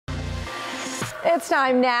It's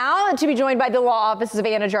time now to be joined by the law offices of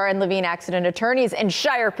Anidjar and Levine accident attorneys and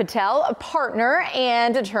Shire Patel, a partner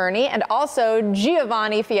and attorney, and also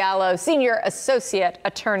Jovanni Fiallo, senior associate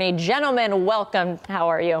attorney. Gentlemen, welcome. How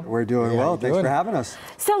are you? We're doing well. Thanks for having us.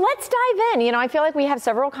 So let's dive in. You know, I feel like we have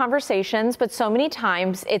several conversations, but so many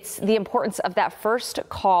times it's the importance of that first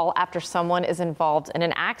call after someone is involved in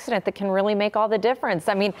an accident that can really make all the difference.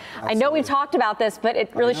 I mean, I know we've talked about this, but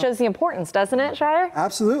it really shows the importance, doesn't it, Shire?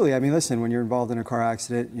 Absolutely. I mean, listen, when you're involved in a car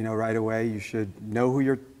accident, you know, right away, you should know who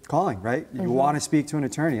you're calling, right? You want to speak to an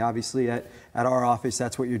attorney. Obviously, at our office,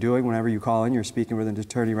 that's what you're doing. Whenever you call in, you're speaking with an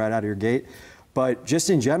attorney right out of your gate. But just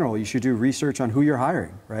in general, you should do research on who you're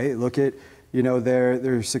hiring, right? Look at, you know,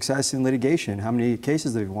 their success in litigation, how many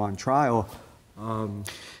cases they've won, trial.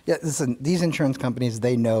 Yeah, listen, these insurance companies,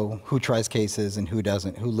 they know who tries cases and who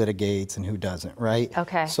doesn't, who litigates and who doesn't, right?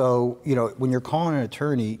 Okay. So, you know, when you're calling an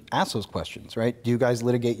attorney, ask those questions, right? Do you guys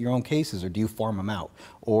litigate your own cases or do you farm them out?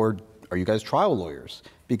 Or are you guys trial lawyers?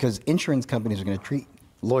 Because insurance companies are going to treat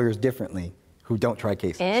lawyers differently who don't try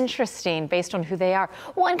cases. Interesting, based on who they are.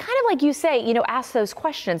 Well, and kind of like you say, you know, ask those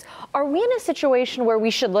questions. Are we in a situation where we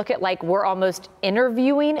should look at like we're almost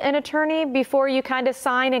interviewing an attorney before you kind of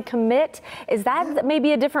sign and commit? Is that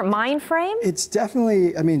maybe a different mind frame? It's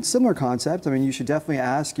definitely, I mean, similar concept. I mean, you should definitely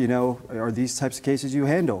ask, you know, are these types of cases you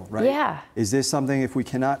handle, right? Yeah. Is this something, if we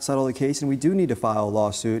cannot settle the case and we do need to file a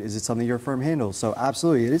lawsuit, is it something your firm handles? So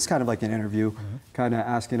absolutely, it is kind of like an interview, kind of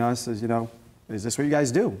asking us, as you know, is this what you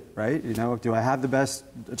guys do, right? You know, do I have the best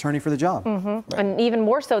attorney for the job? Right. And even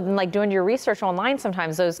more so than like doing your research online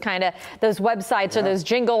sometimes, those websites or those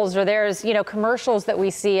jingles or there's, you know, commercials that we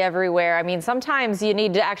see everywhere. I mean, sometimes you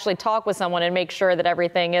need to actually talk with someone and make sure that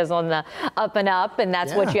everything is on the up and up, and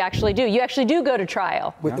that's what you actually do. You actually do go to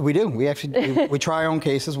trial. We do. We actually we try our own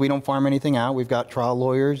cases. We don't farm anything out. We've got trial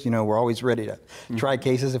lawyers. You know, we're always ready to try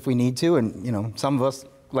cases if we need to, and, you know, some of us,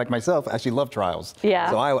 like myself, actually love trials. Yeah.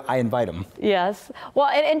 So I invite them. Yes. Well,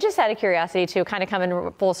 and just out of curiosity, too, kind of coming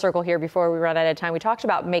full circle here before we run out of time, we talked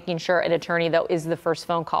about making sure an attorney, though, is the first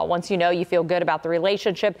phone call. Once you know, you feel good about the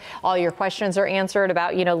relationship, all your questions are answered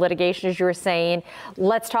about, you know, litigation, as you were saying.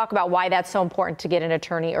 Let's talk about why that's so important to get an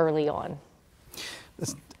attorney early on.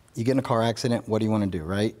 You get in a car accident, what do you want to do,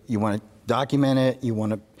 right? You want to document it, you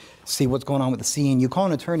want to see what's going on with the scene. You call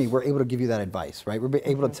an attorney, we're able to give you that advice, right? We're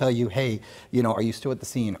able to tell you, hey, you know, are you still at the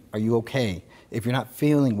scene? Are you okay? If you're not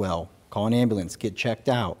feeling well, call an ambulance, get checked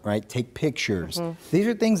out, right? Take pictures. These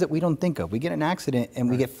are things that we don't think of. We get an accident and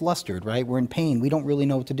we get flustered, right? We're in pain. We don't really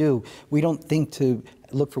know what to do. We don't think to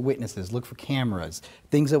look for witnesses, look for cameras,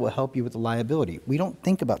 things that will help you with the liability. We don't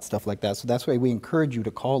think about stuff like that. So that's why we encourage you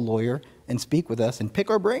to call a lawyer and speak with us and pick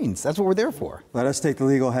our brains. That's what we're there for. Let us take the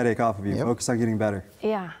legal headache off of you. Focus on getting better.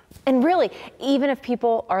 Yeah. And really, even if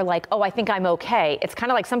people are like, oh, I think I'm okay, it's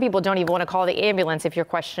kind of like some people don't even want to call the ambulance if you're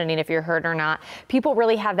questioning if you're hurt or not. People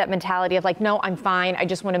really have that mentality of like, no, I'm fine. I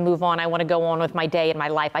just want to move on. I want to go on with my day and my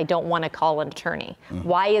life. I don't want to call an attorney.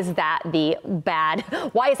 Why is that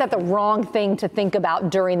why is that the wrong thing to think about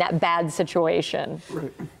during that bad situation?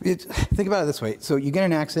 Right. Think about it this way. So you get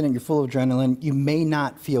an accident, you're full of adrenaline. You may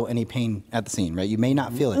not feel any pain at the scene, right? You may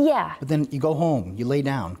not feel it. Yeah. But then you go home, you lay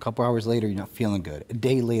down. A couple hours later, you're not feeling good. A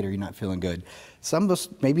day later, you're not feeling good. Some of us,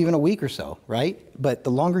 maybe even a week or so, right? But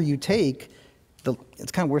the longer you take,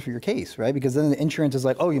 it's kind of worse for your case, right? Because then the insurance is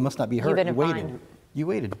like, oh, you must not be hurt. You waited. You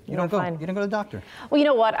waited. You don't go. You don't go to the doctor. Well, you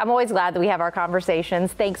know what? I'm always glad that we have our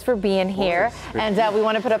conversations. Thanks for being here. And we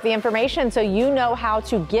want to put up the information so you know how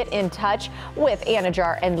to get in touch with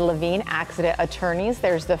Anidjar and Levine accident attorneys.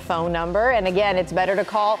 There's the phone number. And again, it's better to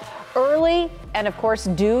call early and, of course,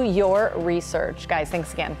 do your research. Guys,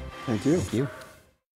 thanks again. Thank you. Thank you.